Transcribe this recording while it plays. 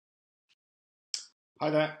Hi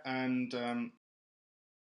there, and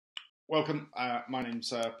welcome. My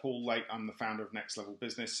name's Paul Layte. I'm the founder of Next Level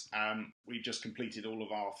Business. We just completed all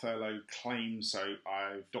of our furlough claims, so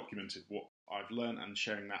I've documented what I've learned and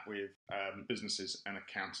sharing that with businesses and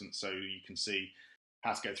accountants, so you can see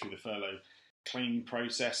how to go through the furlough claim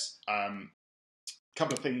process.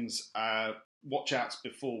 Couple of things, watch outs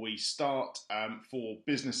before we start for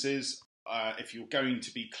businesses. If you're going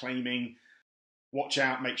to be claiming, watch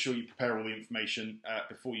out, make sure you prepare all the information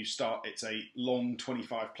before you start. It's a long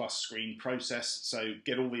 25 plus screen process, so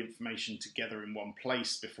get all the information together in one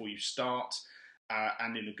place before you start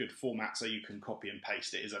and in a good format so you can copy and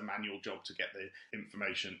paste. It is a manual job to get the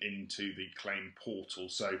information into the claim portal,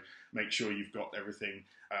 so make sure you've got everything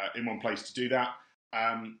in one place to do that.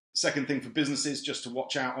 Second thing for businesses just to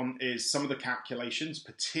watch out on is some of the calculations,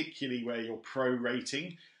 particularly where you're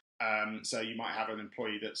prorating. So you might have an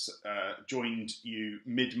employee that's joined you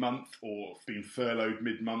mid-month or been furloughed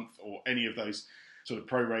mid-month or any of those sort of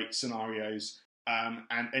prorate scenarios,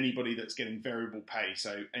 and anybody that's getting variable pay,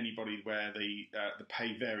 so anybody where the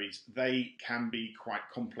pay varies, they can be quite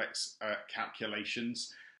complex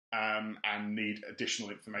calculations and need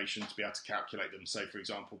additional information to be able to calculate them. So for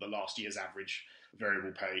example, the last year's average,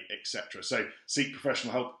 variable pay, etc. So seek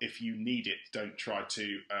professional help if you need it. Don't try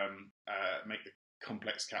to make the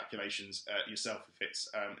complex calculations yourself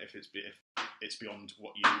if it's beyond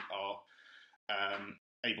what you are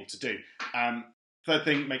able to do. Third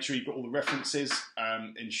thing, make sure you've got all the references.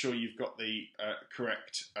 Ensure you've got the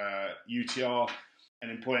correct UTR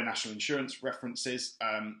and employer national insurance references,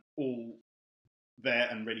 all there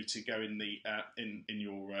and ready to go in the in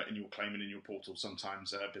your claim and in your portal.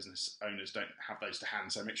 Sometimes business owners don't have those to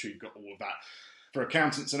hand, so make sure you've got all of that. For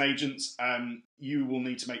accountants and agents, you will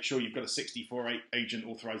need to make sure you've got a 64 agent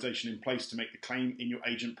authorization in place to make the claim in your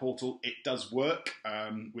agent portal. It does work,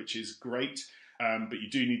 which is great, but you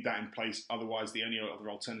do need that in place. Otherwise, the only other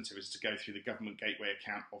alternative is to go through the government gateway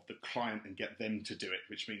account of the client and get them to do it,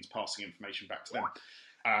 which means passing information back to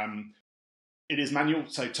them. It is manual,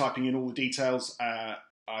 so typing in all the details.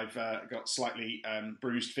 I've got slightly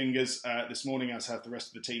bruised fingers this morning, as have the rest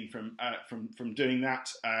of the team from doing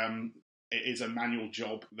that. It is a manual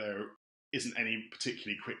job. There isn't any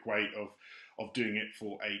particularly quick way of doing it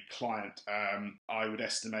for a client. I would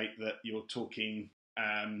estimate that you're talking,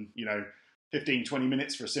 15, 20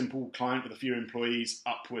 minutes for a simple client with a few employees,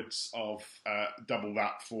 upwards of double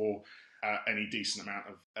that for any decent amount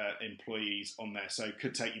of employees on there. So it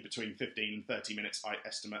could take you between 15 and 30 minutes, I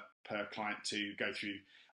estimate, per client to go through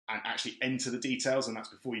and actually enter the details, and that's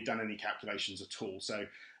before you've done any calculations at all. So,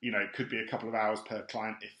 it could be a couple of hours per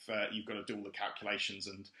client if you've got to do all the calculations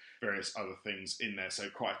and various other things in there. So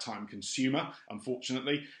quite a time consumer,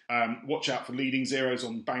 unfortunately. Watch out for leading zeros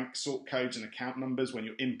on bank sort codes and account numbers when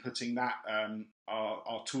you're inputting that.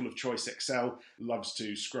 Our tool of choice, Excel, loves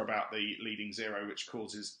to scrub out the leading zero, which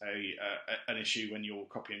causes an issue when you're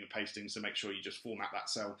copying and pasting. So make sure you just format that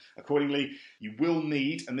cell accordingly. You will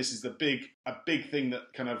need, and this is a big thing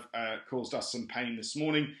that kind of caused us some pain this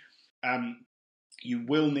morning, you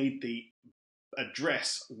will need the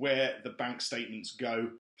address where the bank statements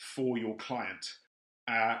go for your client.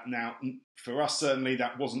 Now, for us, certainly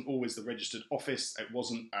that wasn't always the registered office. It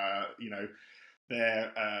wasn't,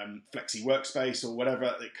 their flexi workspace or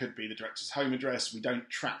whatever. It could be the director's home address. We don't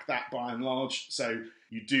track that by and large, so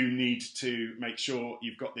you do need to make sure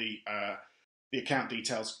you've got the account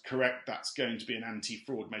details correct. That's going to be an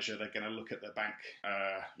anti-fraud measure. They're going to look at the bank,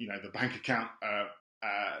 the bank account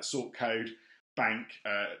sort code, bank,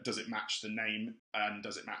 does it match the name, and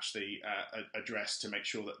does it match the address to make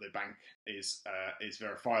sure that the bank is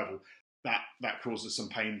verifiable. That causes some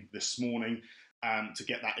pain this morning to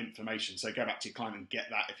get that information. So go back to your client and get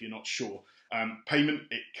that if you're not sure. Payment,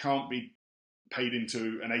 it can't be paid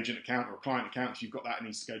into an agent account or a client account. If you've got that, it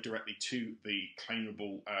needs to go directly to the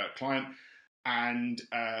claimable client. And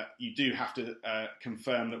you do have to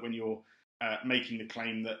confirm that when you're making the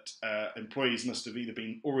claim that employees must have either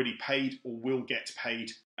been already paid or will get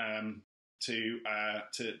paid to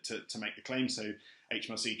make the claim. So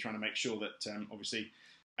HMRC trying to make sure that obviously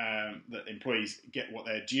that employees get what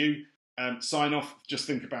they're due. Sign off, just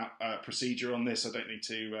think about procedure on this. I don't need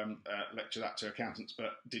to lecture that to accountants,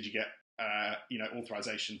 but did you get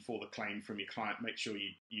authorization for the claim from your client? Make sure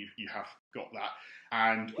you have got that.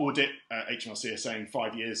 And audit, HMRC are saying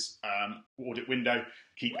 5 years audit window.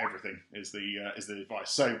 Keep everything is the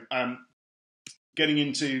advice. So getting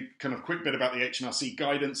into kind of quick bit about the HMRC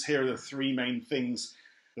guidance. Here are the three main things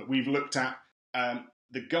that we've looked at.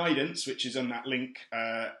 The guidance, which is on that link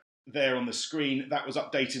there on the screen, that was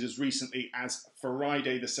updated as recently as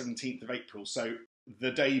Friday the 17th of April. So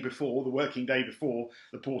the day before, the working day before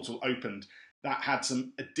the portal opened. That had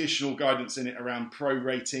some additional guidance in it around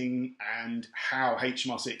prorating and how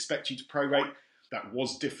HMRC expect you to prorate. That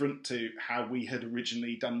was different to how we had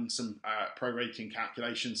originally done some prorating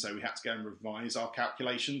calculations, so we had to go and revise our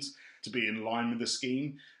calculations to be in line with the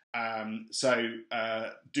scheme.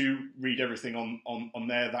 Do read everything on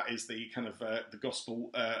there. That is the kind of the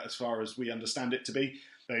gospel as far as we understand it to be.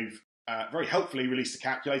 They've very helpfully released a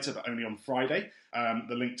calculator, but only on Friday.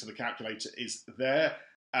 The link to the calculator is there.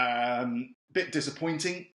 Bit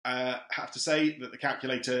disappointing, have to say, that the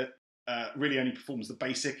calculator really only performs the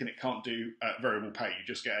basic and it can't do variable pay. You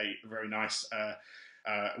just get a very nice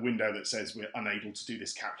window that says we're unable to do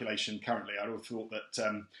this calculation currently. I would have thought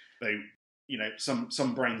that they,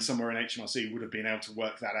 some brain somewhere in HMRC would have been able to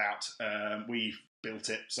work that out. We've built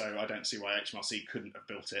it, so I don't see why HMRC couldn't have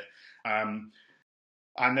built it.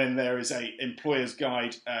 And then there is a employer's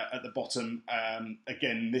guide at the bottom.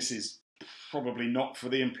 Again, this is probably not for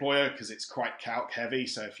the employer because it's quite calc heavy.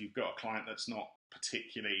 So if you've got a client that's not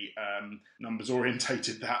particularly numbers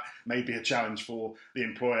orientated, that may be a challenge for the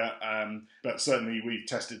employer. But certainly we've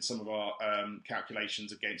tested some of our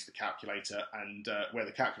calculations against the calculator, and where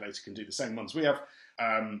the calculator can do the same ones we have,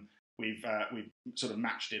 we've sort of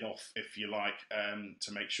matched it off, if you like,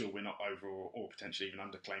 to make sure we're not over or potentially even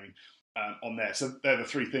underclaiming on there. So they're the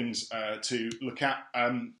three things to look at.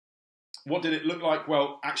 What did it look like?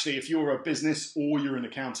 Well, actually, if you're a business or you're an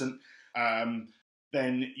accountant,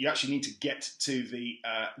 then you actually need to get to the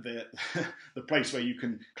the place where you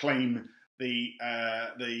can claim the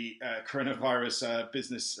coronavirus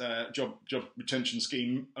business job retention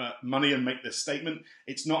scheme money and make this statement.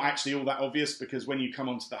 It's not actually all that obvious, because when you come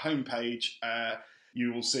onto the homepage,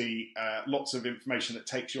 you will see lots of information that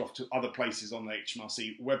takes you off to other places on the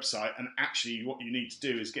HMRC website. And actually what you need to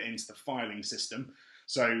do is get into the filing system.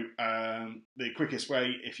 So the quickest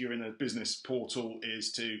way, if you're in a business portal,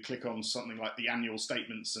 is to click on something like the annual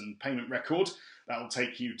statements and payment record. That will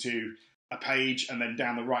take you to a page, and then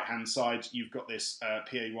down the right-hand side, you've got this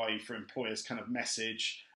PAYE for employers kind of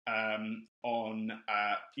message on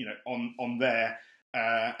there,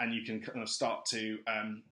 and you can kind of start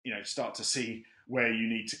to see where you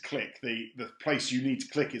need to click. The place you need to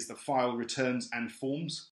click is the file returns and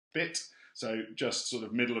forms bit. So just sort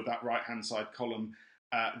of middle of that right-hand side column.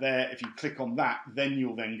 There, if you click on that, then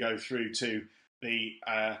you'll then go through to the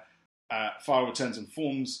file returns and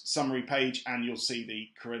forms summary page, and you'll see the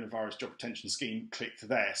coronavirus job retention scheme clicked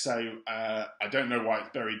there. So I don't know why it's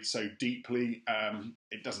buried so deeply.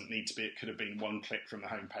 It doesn't need to be. It could have been one click from the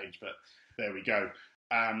home page, but there we go.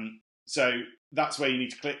 So that's where you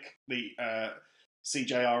need to click the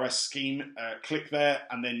CJRS scheme. Click there,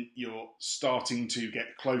 and then you're starting to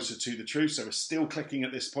get closer to the truth. So we're still clicking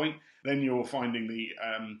at this point. Then you're finding the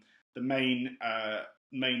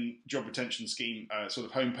main job retention scheme sort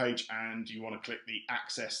of homepage, and you want to click the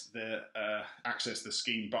access the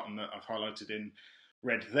scheme button that I've highlighted in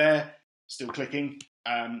red there. Still clicking.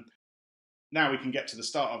 Now we can get to the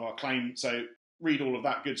start of our claim. So read all of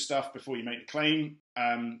that good stuff before you make the claim.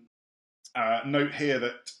 Note here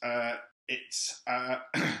that it's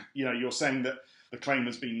you're saying that the claim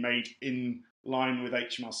has been made in line with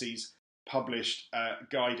HMRC's published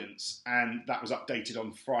guidance, and that was updated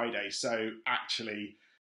on Friday. So actually,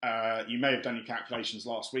 you may have done your calculations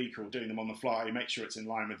last week or doing them on the fly. Make sure it's in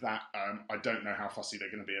line with that. I don't know how fussy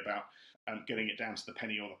they're going to be about getting it down to the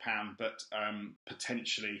penny or the pound, but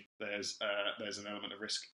potentially there's an element of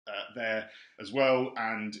risk there as well,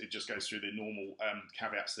 and it just goes through the normal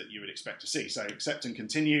caveats that you would expect to see. So accept and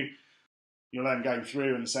continue. You're then going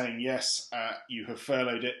through and saying, yes, you have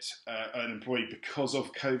furloughed an employee because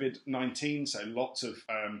of COVID-19. So lots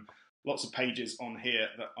of pages on here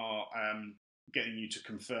that are getting you to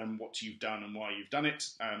confirm what you've done and why you've done it.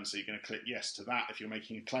 So you're going to click yes to that if you're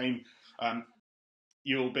making a claim.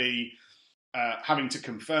 You'll be having to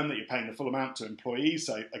confirm that you're paying the full amount to employees.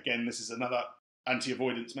 So again, this is another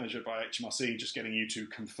anti-avoidance measure by HMRC, just getting you to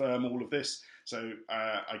confirm all of this. So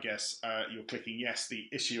I guess you're clicking yes. The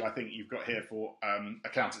issue I think you've got here for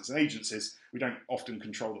accountants and agencies, we don't often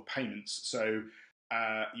control the payments. So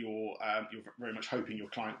you're very much hoping your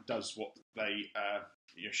client does what they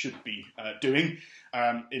should be doing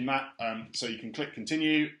in that. So you can click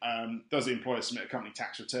continue. Does the employer submit a company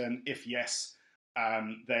tax return? If yes,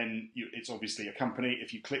 then it's obviously a company.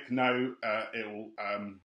 If you click no, it will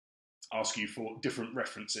ask you for different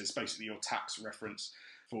references, basically your tax reference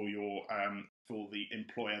for your for the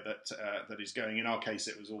employer that is going. In our case,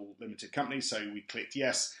 it was all limited companies, so we clicked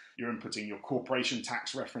yes. You're inputting your corporation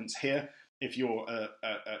tax reference here. If you're a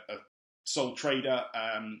sole trader,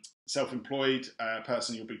 self-employed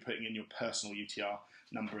person, you'll be putting in your personal UTR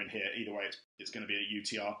number in here. Either way, it's going to be a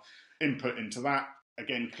UTR input into that.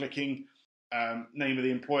 Again, clicking name of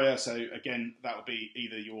the employer. So again, that will be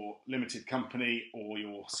either your limited company or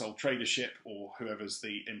your sole tradership, or whoever's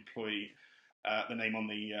the employee, the name on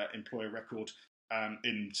the employer record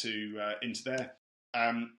into there.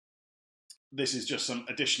 This is just some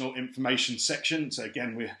additional information section. So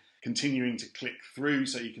again, we're continuing to click through,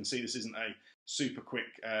 so you can see this isn't a super quick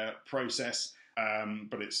process,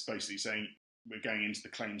 but it's basically saying we're going into the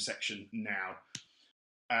claim section now.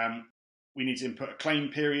 We need to input a claim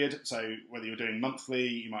period, so whether you're doing monthly,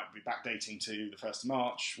 you might be backdating to the 1st of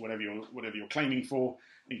March, whatever you're claiming for.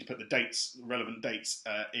 You need to put the dates, the relevant dates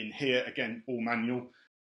in here. Again, all manual.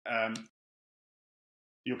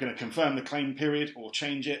 You're going to confirm the claim period or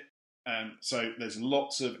change it. So there's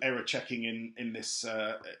lots of error checking in this,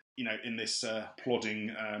 in this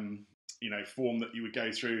plodding, form that you would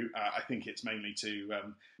go through. I think it's mainly to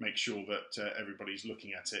make sure that everybody's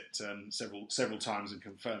looking at it several times and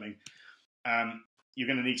confirming. You're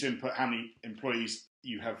going to need to input how many employees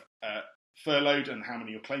you have furloughed and how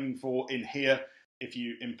many you're claiming for in here. If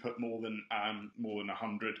you input more than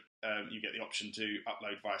 100, you get the option to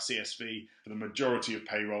upload via CSV. For the majority of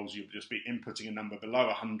payrolls, you'll just be inputting a number below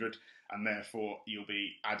 100, and therefore you'll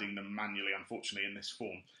be adding them manually, unfortunately, in this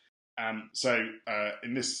form. So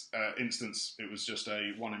in this instance, it was just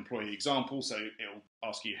a one employee example, so it'll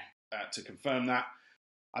ask you to confirm that.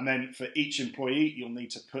 And then for each employee, you'll need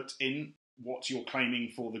to put in what you're claiming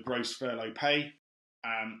for the gross furlough pay.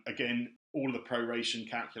 Again, all of the proration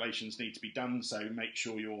calculations need to be done, so make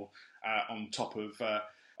sure you're on top of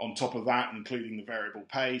that, including the variable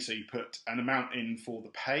pay. So you put an amount in for the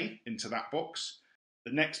pay into that box.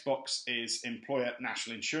 The next box is employer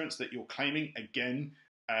national insurance that you're claiming. Again,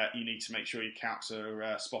 you need to make sure your calcs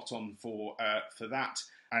are spot on for that.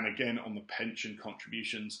 And again, on the pension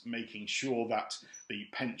contributions, making sure that the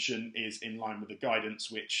pension is in line with the guidance,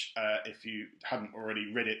 which, if you hadn't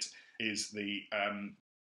already read it, is the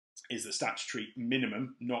statutory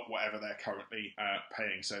minimum, not whatever they're currently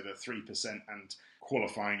paying. So the 3% and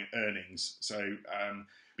qualifying earnings. So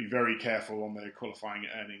be very careful on the qualifying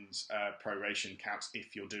earnings proration counts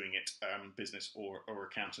if you're doing it business or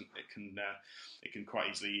accountant. It can quite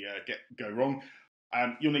easily go wrong.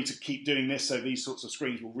 You'll need to keep doing this, so these sorts of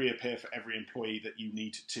screens will reappear for every employee that you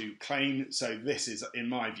need to claim. So this is, in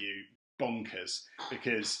my view, bonkers,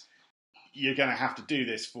 because you're going to have to do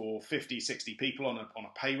this for 50, 60 people on a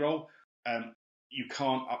payroll. You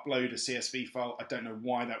can't upload a CSV file. I don't know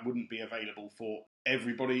why that wouldn't be available for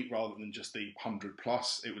everybody rather than just the 100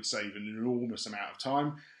 plus. It would save an enormous amount of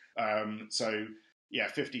time. So yeah,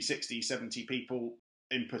 50, 60, 70 people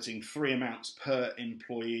inputting 3 amounts per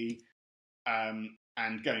employee,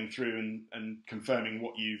 and going through and confirming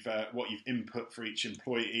what you've input for each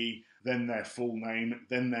employee, then their full name,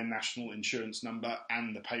 then their national insurance number,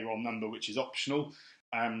 and the payroll number, which is optional.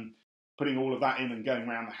 Putting all of that in and going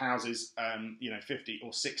around the houses, 50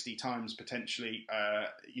 or 60 times potentially,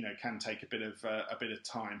 can take a bit of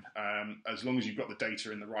time. As long as you've got the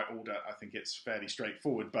data in the right order, I think it's fairly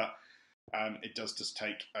straightforward. But it does just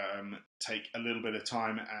take a little bit of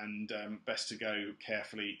time, and best to go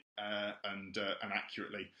carefully and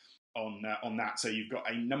accurately on that. So you've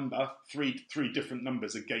got a number, three different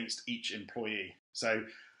numbers against each employee. So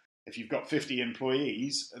if you've got 50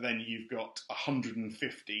 employees, then you've got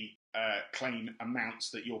 150 claim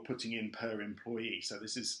amounts that you're putting in per employee. So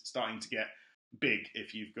this is starting to get big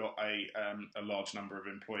if you've got a large number of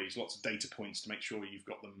employees. Lots of data points to make sure you've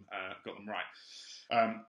got them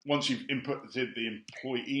right. Once you've inputted the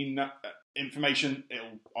employee information,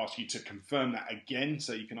 it'll ask you to confirm that again,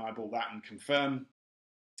 so you can eyeball that and confirm.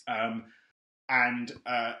 And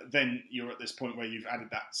then you're at this point where you've added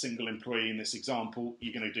that single employee in this example.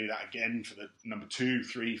 You're going to do that again for the number 2,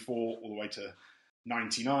 3, 4, all the way to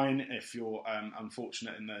 99. If you're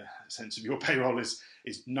unfortunate in the sense of your payroll is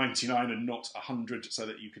 99 and not 100, so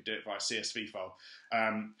that you could do it via CSV file.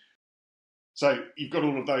 So you've got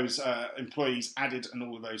all of those employees added and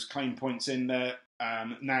all of those claim points in there.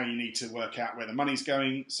 Now you need to work out where the money's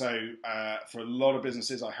going. So for a lot of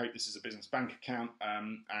businesses, I hope this is a business bank account,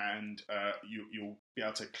 and you'll be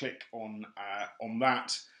able to click on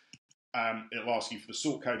that. It'll ask you for the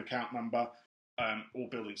sort code, account number, or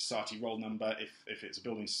building society roll number if it's a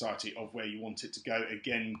building society, of where you want it to go.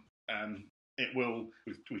 Again, it will.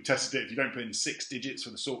 We've tested it. If you don't put in 6 digits for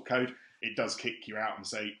the sort code, it does kick you out and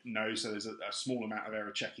say no. So there's a small amount of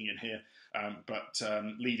error checking in here. But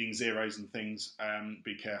leading zeros and things,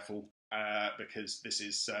 be careful because this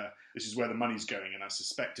is where the money's going, and I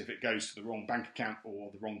suspect if it goes to the wrong bank account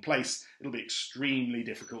or the wrong place, it'll be extremely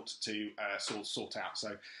difficult to sort out.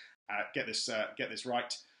 So get this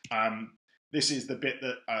right. This is the bit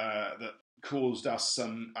that caused us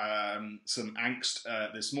some angst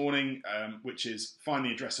this morning, which is find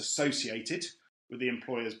the address associated with the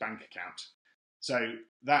employer's bank account. So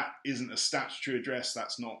that isn't a statutory address.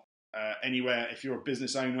 That's not anywhere. If you're a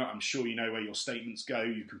business owner, I'm sure you know where your statements go.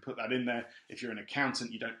 You can put that in there. If you're an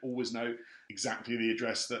accountant, you don't always know exactly the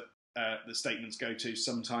address that the statements go to.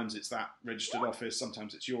 Sometimes it's that registered office,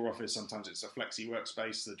 sometimes it's your office, sometimes it's a flexi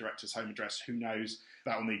workspace, the director's home address, who knows?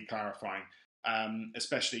 That will need clarifying,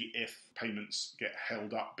 especially if payments get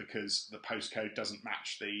held up because the postcode doesn't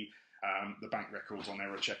match the bank records on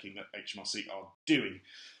error checking that HMRC are doing.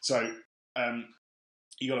 So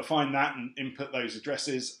you got to find that and input those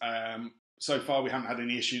addresses. So far, we haven't had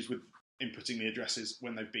any issues with inputting the addresses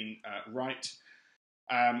when they've been right.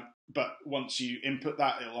 But once you input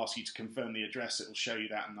that, it'll ask you to confirm the address. It'll show you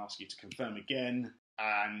that and ask you to confirm again.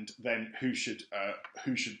 And then who should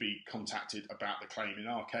be contacted about the claim. In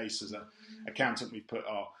our case, as an accountant, we put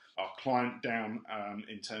our client down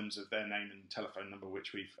in terms of their name and telephone number,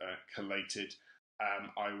 which we've collated.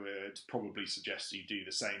 I would probably suggest you do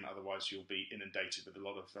the same, otherwise you'll be inundated with a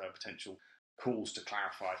lot of potential calls to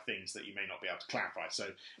clarify things that you may not be able to clarify. So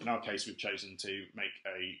in our case, we've chosen to make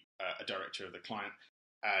a director of the client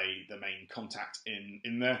the main contact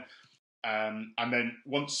in there. And then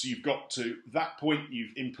once you've got to that point,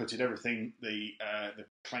 you've inputted everything the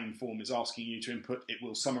claim form is asking you to input. It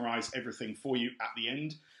will summarise everything for you at the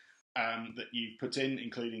end that you've put in,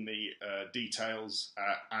 including the details,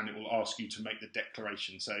 and it will ask you to make the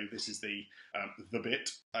declaration. So this is the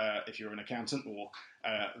bit, if you're an accountant, or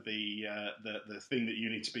the thing that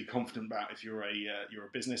you need to be confident about if you're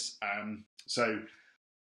a business. So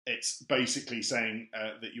it's basically saying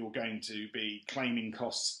that you're going to be claiming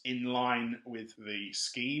costs in line with the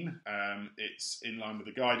scheme. It's in line with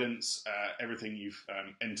the guidance. Everything you've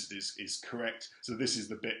entered is correct. So this is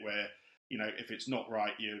the bit where, if it's not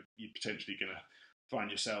right, you're potentially going to find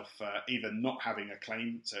yourself either not having a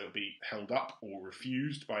claim, so it'll be held up or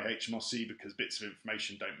refused by HMRC because bits of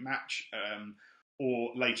information don't match,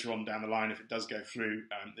 or later on down the line, if it does go through,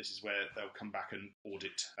 this is where they'll come back and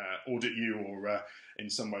audit you, or in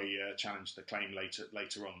some way challenge the claim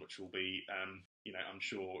later on, which will be, I'm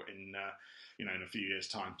sure in a few years'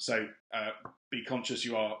 time. So be conscious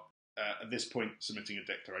you are at this point submitting a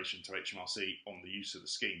declaration to HMRC on the use of the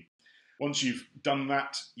scheme. Once you've done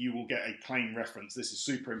that, you will get a claim reference. This is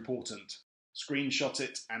super important. Screenshot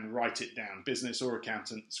it and write it down. Business or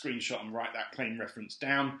accountant, screenshot and write that claim reference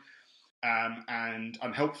down. And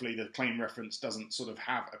hopefully the claim reference doesn't sort of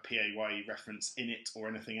have a PAYE reference in it or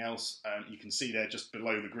anything else. You can see there just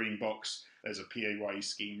below the green box, there's a PAYE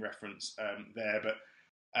scheme reference there. But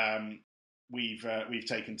we've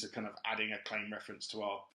taken to kind of adding a claim reference to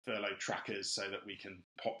our furlough trackers so that we can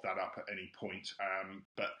pop that up at any point.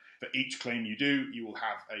 But for each claim you do, you will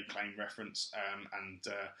have a claim reference,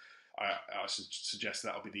 and I suggest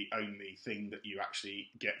that'll be the only thing that you actually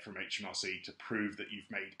get from HMRC to prove that you've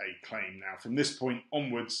made a claim. Now, from this point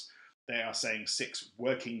onwards, they are saying 6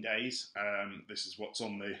 working days. This is what's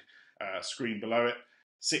on the screen below it.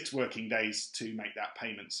 6 working days to make that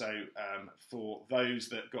payment. So for those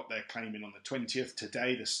that got their claim in on the 20th,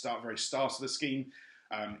 today, the very start of the scheme,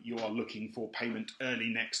 you are looking for payment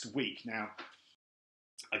early next week. Now,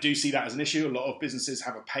 I do see that as an issue. A lot of businesses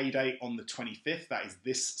have a payday on the 25th. That is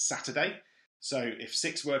this Saturday. So if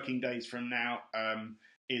 6 working days from now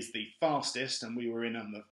is the fastest, and we were in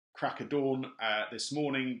on the crack of dawn this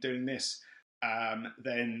morning doing this,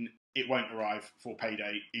 then it won't arrive for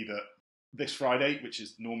payday either this Friday, which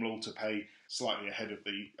is normal to pay slightly ahead of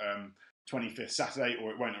the 25th Saturday,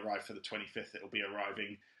 or it won't arrive for the 25th. It'll be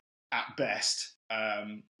arriving at best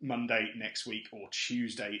Monday next week, or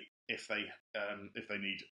Tuesday if they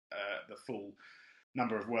need the full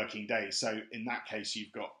number of working days. So in that case,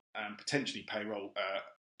 you've got potentially payroll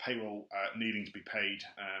needing to be paid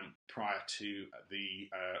prior to the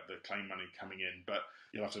claim money coming in, but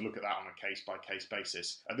you'll have to look at that on a case-by-case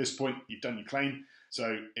basis. At this point, you've done your claim,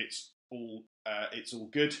 so it's all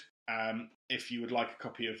good. If you would like a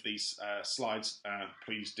copy of these slides,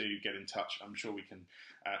 please do get in touch. I'm sure we can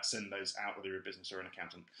send those out, whether you're a business or an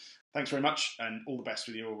accountant. Thanks very much, and all the best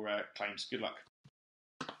with your claims. Good luck.